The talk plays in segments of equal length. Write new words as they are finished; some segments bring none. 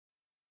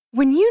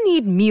When you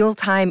need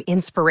mealtime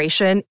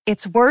inspiration,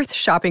 it's worth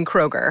shopping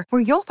Kroger,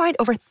 where you'll find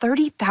over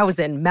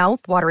 30,000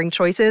 mouth-watering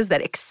choices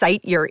that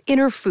excite your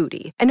inner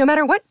foodie. And no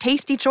matter what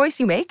tasty choice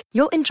you make,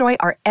 you'll enjoy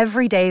our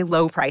everyday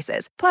low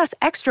prices, plus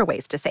extra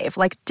ways to save,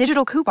 like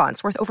digital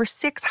coupons worth over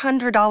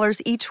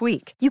 $600 each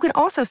week. You can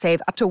also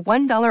save up to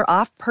 $1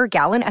 off per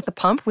gallon at the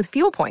pump with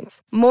fuel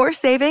points. More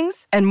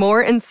savings and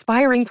more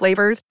inspiring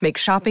flavors make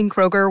shopping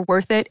Kroger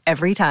worth it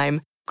every time.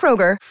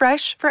 Kroger,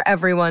 fresh for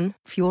everyone.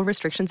 Fuel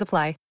restrictions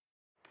apply.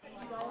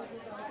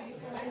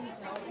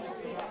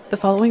 The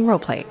following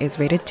roleplay is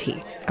rated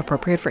T,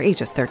 appropriate for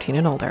ages 13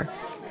 and older.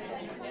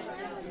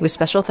 With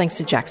special thanks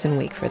to Jackson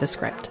Week for the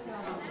script.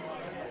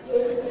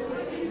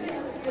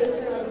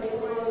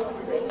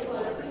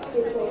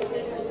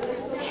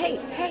 Hey,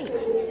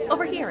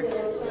 over here.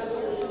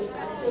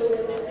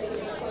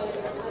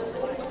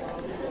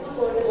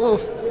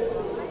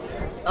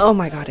 Oh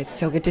my god, it's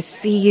so good to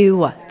see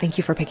you. Thank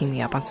you for picking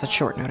me up on such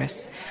short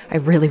notice. I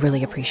really,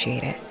 really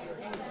appreciate it.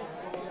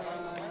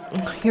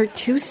 You're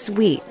too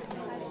sweet.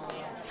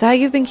 So how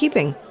you've been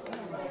keeping?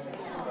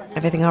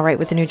 Everything all right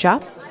with the new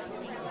job?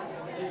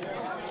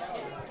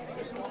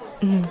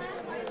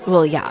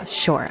 Well, yeah,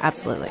 sure,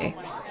 absolutely.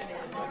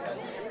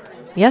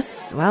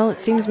 Yes, well, it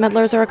seems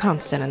meddlers are a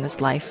constant in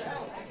this life.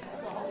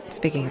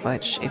 Speaking of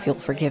which, if you'll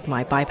forgive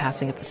my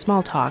bypassing of the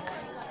small talk,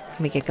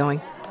 can we get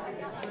going?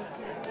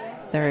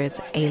 There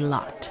is a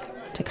lot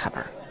to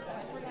cover.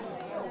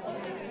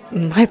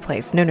 My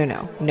place?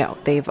 No,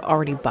 they've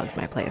already bugged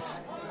my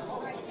place.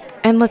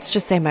 And let's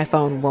just say my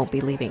phone won't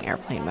be leaving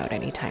airplane mode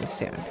anytime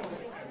soon.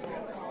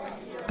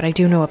 But I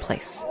do know a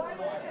place.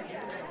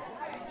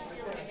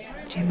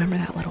 Do you remember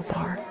that little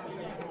bar?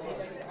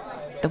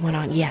 The one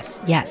on...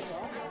 Yes.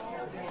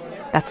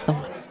 That's the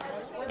one.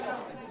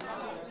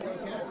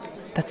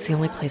 That's the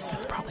only place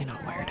that's probably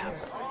not wired up.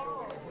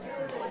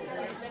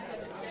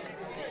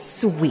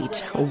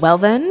 Sweet. Well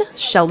then,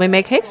 shall we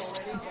make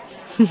haste?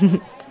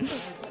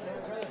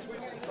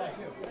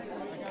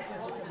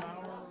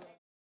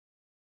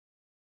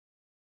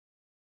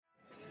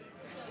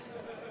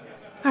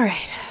 All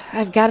right,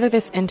 I've gathered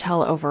this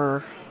intel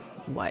over,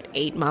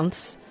 8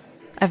 months?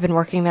 I've been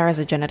working there as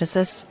a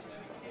geneticist.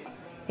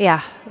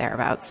 Yeah,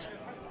 thereabouts.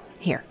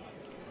 Here.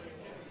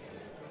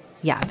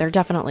 Yeah, they're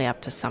definitely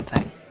up to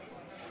something.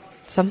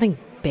 Something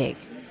big.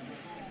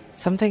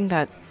 Something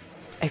that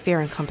I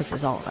fear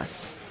encompasses all of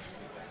us.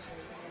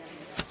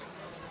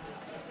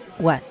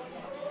 What?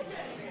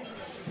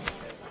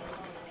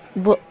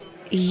 Well,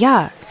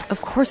 yeah,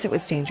 of course it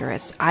was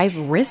dangerous. I've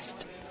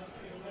risked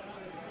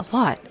a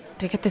lot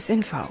to get this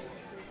info.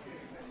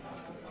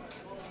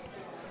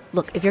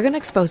 Look, if you're going to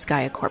expose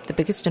Gaia Corp, the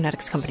biggest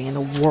genetics company in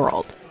the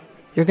world,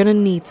 you're going to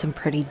need some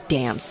pretty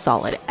damn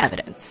solid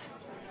evidence.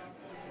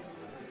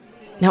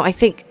 Now, I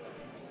think...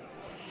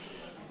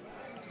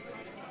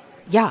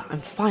 Yeah,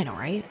 I'm fine, all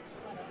right?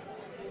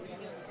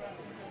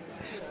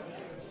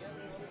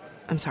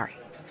 I'm sorry.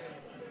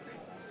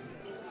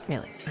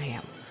 Really, I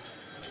am.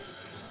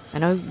 I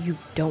know you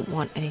don't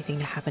want anything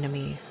to happen to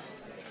me.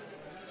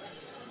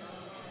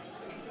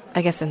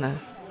 I guess in the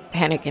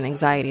panic and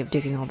anxiety of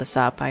digging all this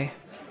up, I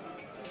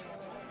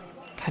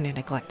kind of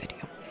neglected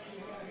you.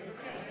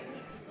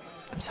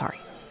 I'm sorry.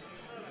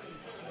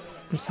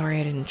 I'm sorry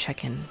I didn't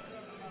check in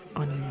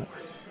on you more.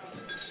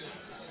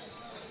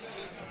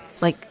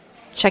 Like,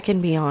 check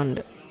in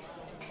beyond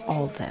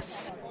all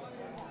this.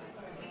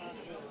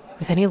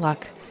 With any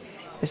luck,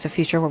 there's a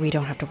future where we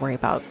don't have to worry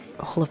about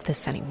all of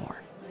this anymore.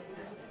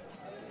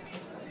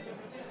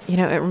 You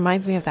know, it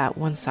reminds me of that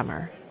one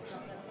summer.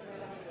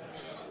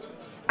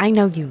 I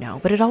know you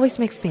know, but it always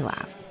makes me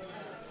laugh.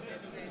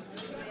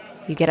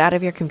 You get out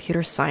of your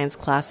computer science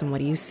class and what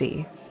do you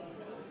see?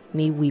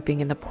 Me weeping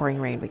in the pouring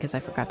rain because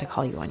I forgot to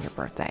call you on your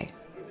birthday.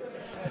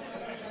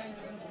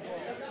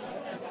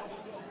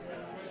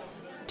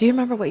 Do you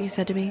remember what you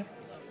said to me?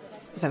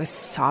 As I was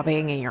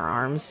sobbing in your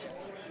arms?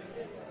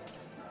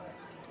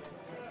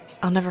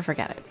 I'll never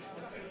forget it.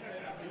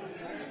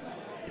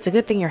 It's a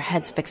good thing your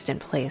head's fixed in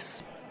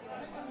place.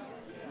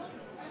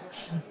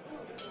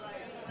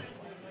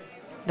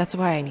 That's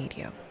why I need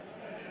you.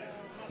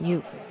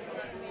 You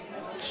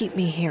keep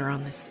me here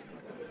on this,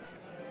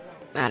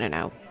 I don't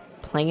know,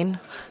 plane.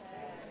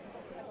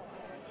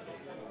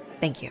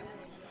 Thank you.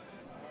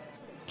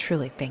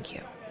 Truly, thank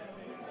you.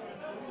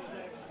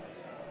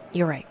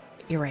 You're right.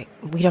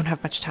 We don't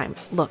have much time.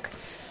 Look.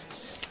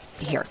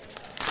 Here.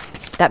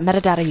 That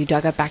metadata you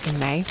dug up back in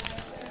May,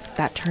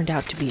 that turned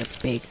out to be a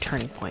big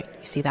turning point.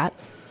 You see that?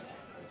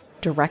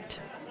 Direct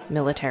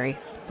military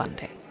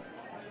funding.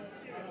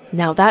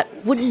 Now,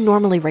 that wouldn't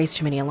normally raise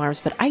too many alarms,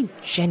 but I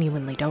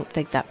genuinely don't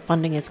think that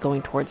funding is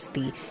going towards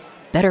the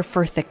better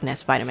fur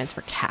thickness vitamins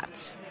for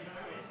cats.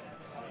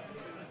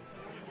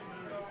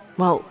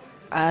 Well,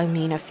 I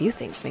mean, a few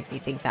things make me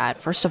think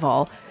that. First of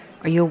all,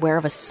 are you aware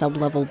of a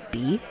sub-level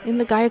B in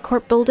the Gaia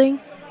Corp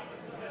building?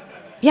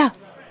 Yeah,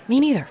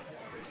 me neither.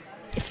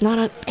 It's not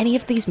on any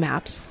of these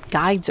maps,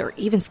 guides, or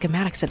even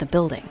schematics of the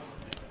building.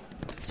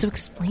 So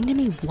explain to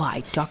me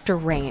why Dr.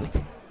 Rain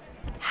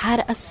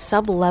had a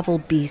sub-level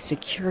B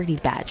security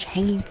badge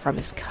hanging from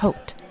his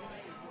coat.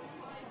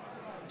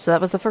 So that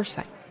was the first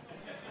thing.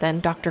 Then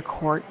Dr.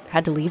 Court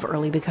had to leave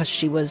early because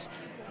she was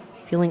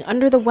feeling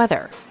under the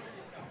weather.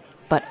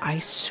 But I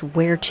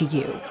swear to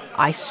you,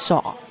 I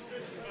saw,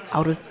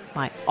 out of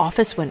my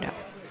office window,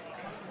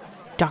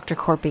 Dr.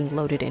 Court being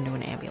loaded into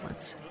an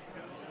ambulance.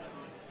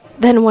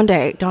 Then one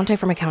day, Dante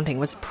from accounting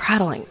was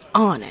prattling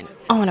on and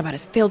on about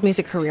his failed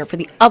music career for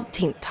the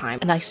umpteenth time,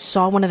 and I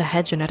saw one of the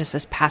head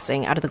geneticists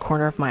passing out of the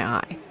corner of my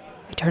eye.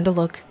 I turned to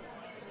look.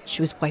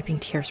 She was wiping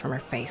tears from her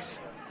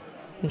face.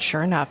 And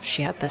sure enough,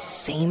 she had the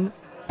same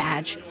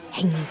badge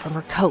hanging from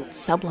her coat,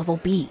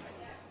 sub-level B.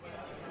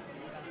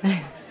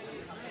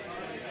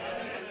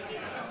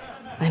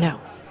 I know.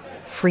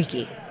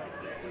 Freaky.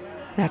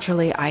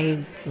 Naturally,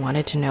 I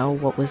wanted to know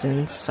what was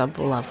in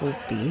sub-level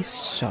B,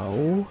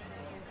 so...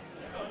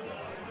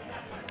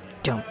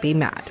 Don't be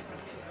mad.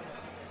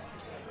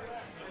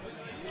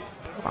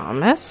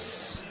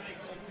 Promise?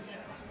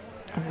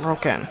 I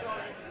broke in.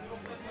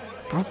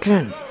 Broke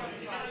in,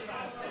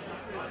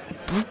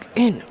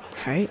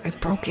 okay? I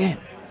broke in.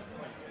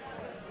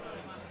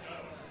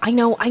 I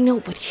know,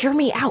 but hear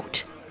me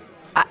out.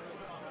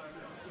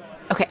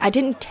 Okay, I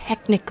didn't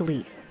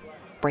technically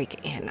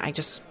break in. I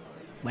just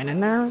went in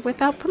there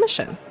without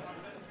permission.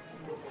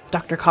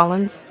 Dr.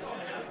 Collins,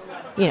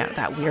 you know,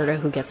 that weirdo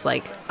who gets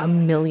like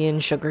 1 million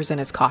sugars in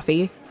his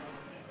coffee.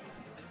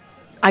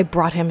 I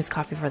brought him his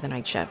coffee for the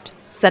night shift.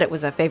 Said it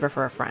was a favor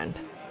for a friend.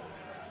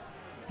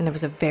 And there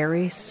was a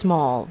very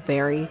small,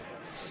 very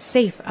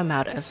safe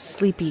amount of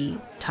sleepy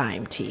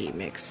time tea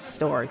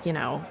mixed, or, you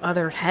know,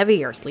 other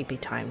heavier sleepy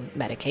time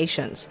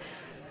medications.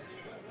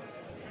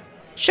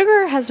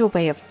 Sugar has a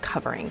way of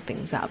covering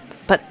things up,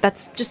 but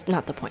that's just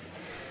not the point.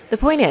 The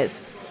point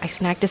is, I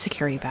snagged a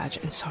security badge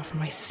and saw for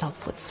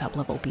myself what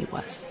sub-level B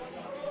was.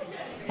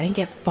 I didn't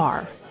get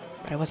far,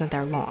 but I wasn't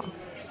there long.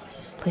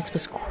 The place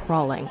was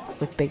crawling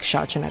with big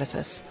shot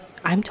geneticists.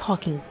 I'm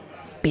talking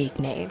big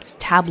names,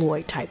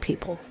 tabloid type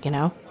people, you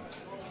know?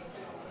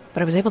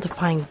 But I was able to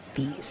find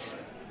these.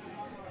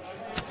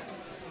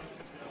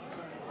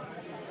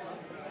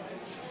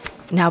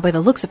 Now, by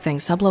the looks of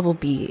things, sub-level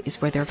B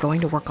is where they're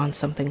going to work on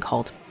something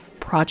called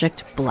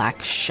Project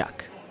Black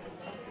Shuck.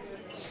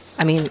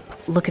 I mean,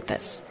 look at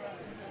this.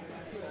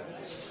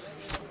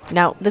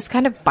 Now, this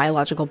kind of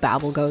biological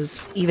babble goes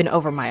even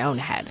over my own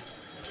head.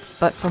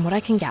 But from what I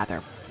can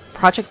gather,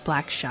 Project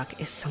Black Shuck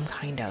is some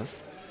kind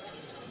of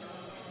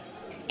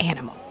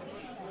animal.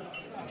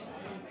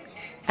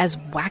 As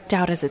whacked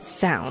out as it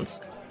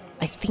sounds,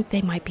 I think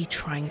they might be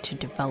trying to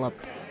develop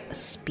a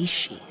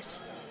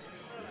species.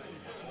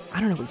 I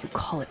don't know what you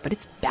call it, but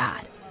it's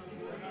bad.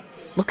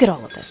 Look at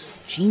all of this.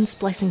 Gene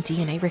splicing,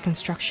 DNA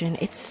reconstruction,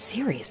 it's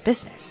serious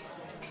business.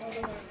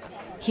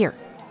 Here.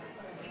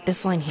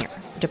 This line here.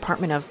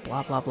 Department of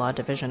blah blah blah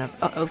division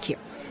of... here.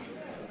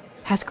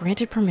 Has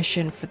granted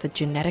permission for the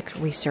genetic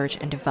research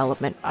and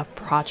development of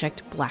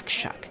Project Black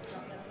Shuck.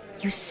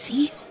 You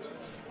see?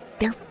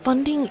 They're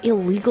funding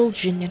illegal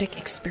genetic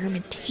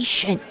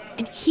experimentation.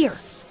 And here.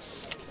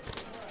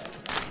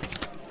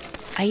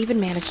 I even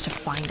managed to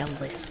find a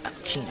list of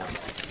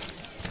genomes.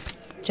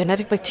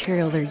 Genetic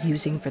material they're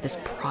using for this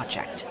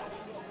project.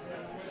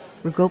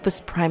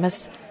 Rugopus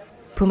primus,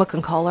 Puma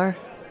concolor,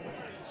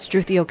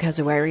 Struthio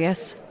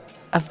casuarius,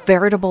 a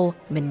veritable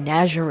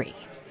menagerie.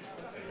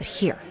 But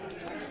here,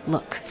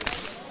 look.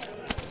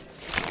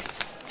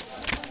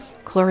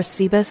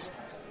 Chlorocebus,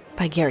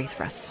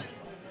 Pygarethras,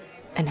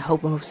 and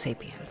Homo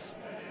sapiens.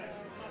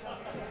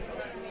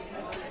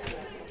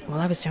 While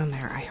I was down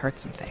there, I heard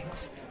some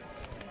things.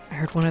 I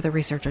heard one of the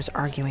researchers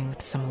arguing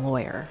with some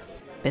lawyer,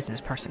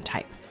 business person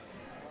type.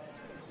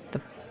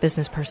 The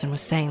business person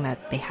was saying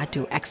that they had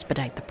to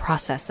expedite the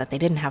process, that they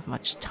didn't have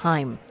much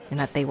time, and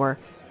that they were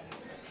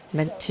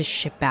meant to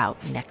ship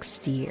out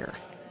next year.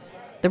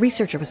 The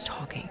researcher was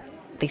talking.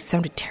 They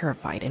sounded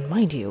terrified, and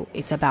mind you,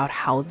 it's about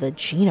how the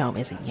genome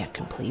isn't yet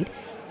complete,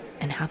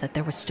 and how that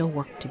there was still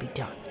work to be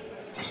done.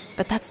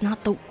 But that's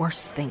not the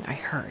worst thing I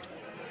heard.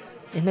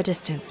 In the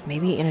distance,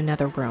 maybe in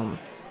another room,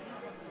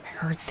 I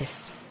heard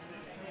this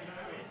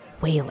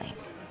wailing,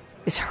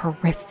 this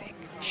horrific,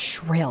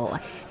 shrill,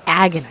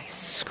 agonized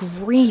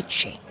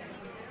screeching.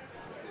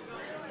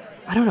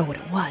 I don't know what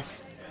it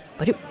was,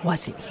 but it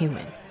wasn't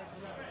human.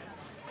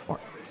 Or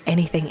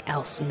anything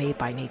else made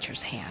by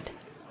nature's hand.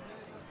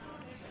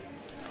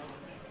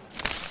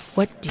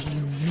 What do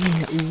you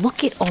mean?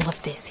 Look at all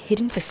of this.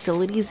 Hidden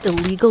facilities,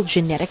 illegal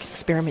genetic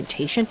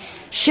experimentation,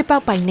 ship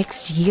out by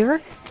next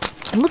year?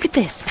 And look at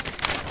this.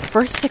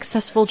 First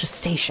successful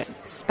gestation.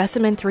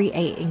 Specimen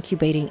 3A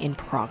incubating in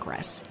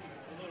progress.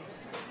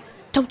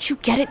 Don't you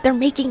get it? They're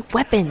making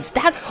weapons.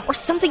 That or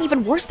something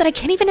even worse that I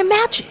can't even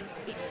imagine.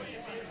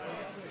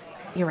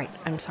 You're right.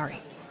 I'm sorry.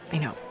 I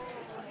know.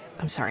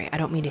 I'm sorry. I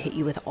don't mean to hit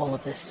you with all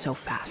of this so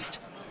fast.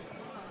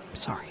 I'm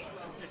sorry.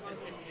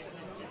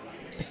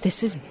 But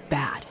this is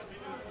bad.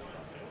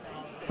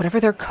 Whatever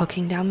they're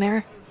cooking down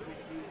there,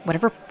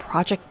 whatever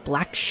Project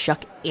Black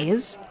Shuck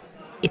is,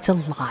 it's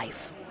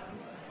alive.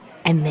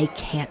 And they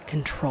can't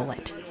control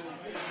it.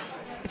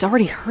 It's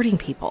already hurting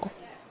people.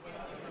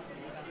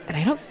 And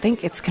I don't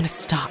think it's gonna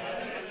stop.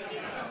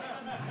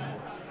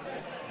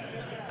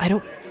 I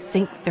don't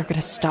think they're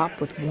gonna stop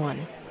with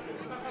one.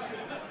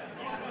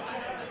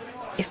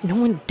 If no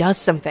one does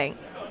something,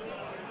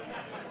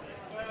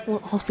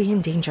 we'll all be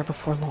in danger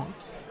before long.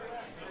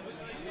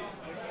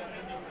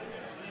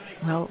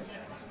 Well,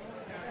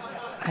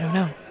 I don't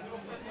know.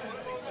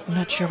 I'm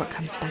not sure what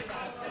comes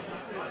next.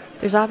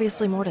 There's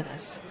obviously more to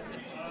this.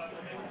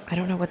 I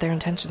don't know what their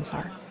intentions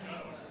are.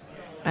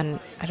 And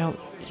I don't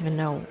even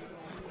know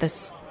what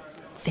this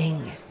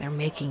thing they're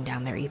making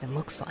down there even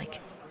looks like.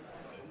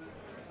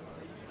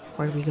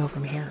 Where do we go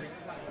from here?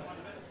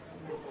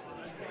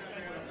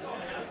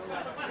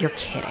 You're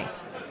kidding.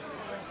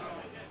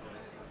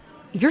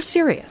 You're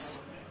serious?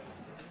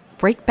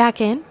 Break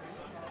back in?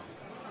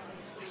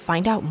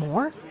 Find out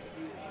more?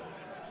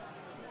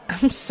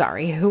 I'm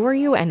sorry, who are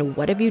you and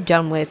what have you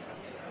done with...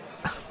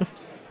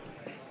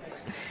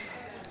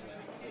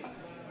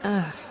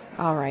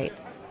 All right.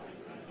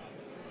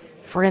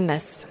 If we're in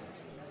this,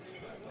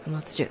 then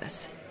let's do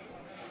this.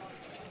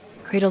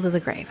 Cradle to the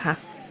grave, huh?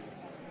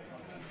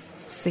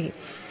 See,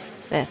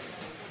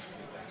 this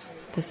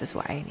is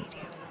why I need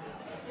you.